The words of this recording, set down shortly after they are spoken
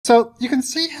So you can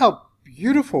see how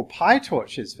beautiful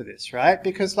Pytorch is for this, right?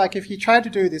 Because like if you try to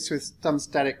do this with some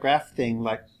static graph thing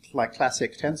like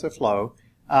classic TensorFlow,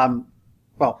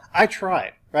 well, I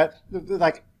tried, right?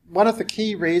 Like one of the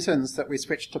key reasons that we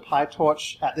switched to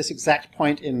Pytorch at this exact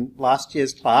point in last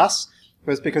year's class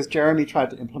was because Jeremy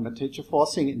tried to implement teacher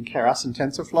forcing in Keras and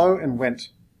TensorFlow and went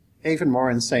even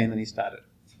more insane than he started,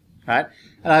 right?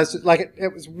 And I was like,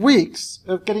 it was weeks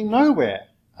of getting nowhere.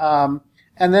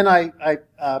 And then I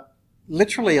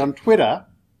literally on Twitter,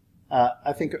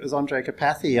 I think it was Andre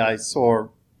Kapathy, I saw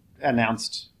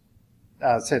announced,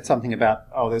 said something about,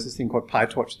 oh, there's this thing called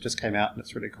Pytorch that just came out and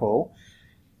it's really cool.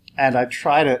 And I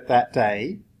tried it that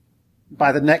day.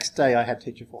 By the next day, I had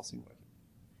teacher forcing working.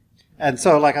 And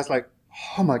so like I was like,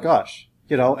 oh my gosh,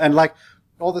 you know, and like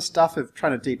all the stuff of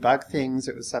trying to debug things,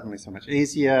 it was suddenly so much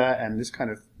easier, and this kind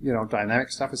of, you know, dynamic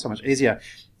stuff is so much easier.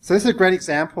 So this is a great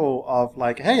example of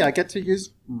like, hey, I get to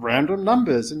use random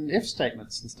numbers and if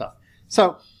statements and stuff.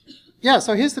 So yeah,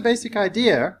 so here's the basic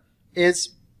idea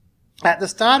is at the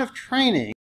start of training,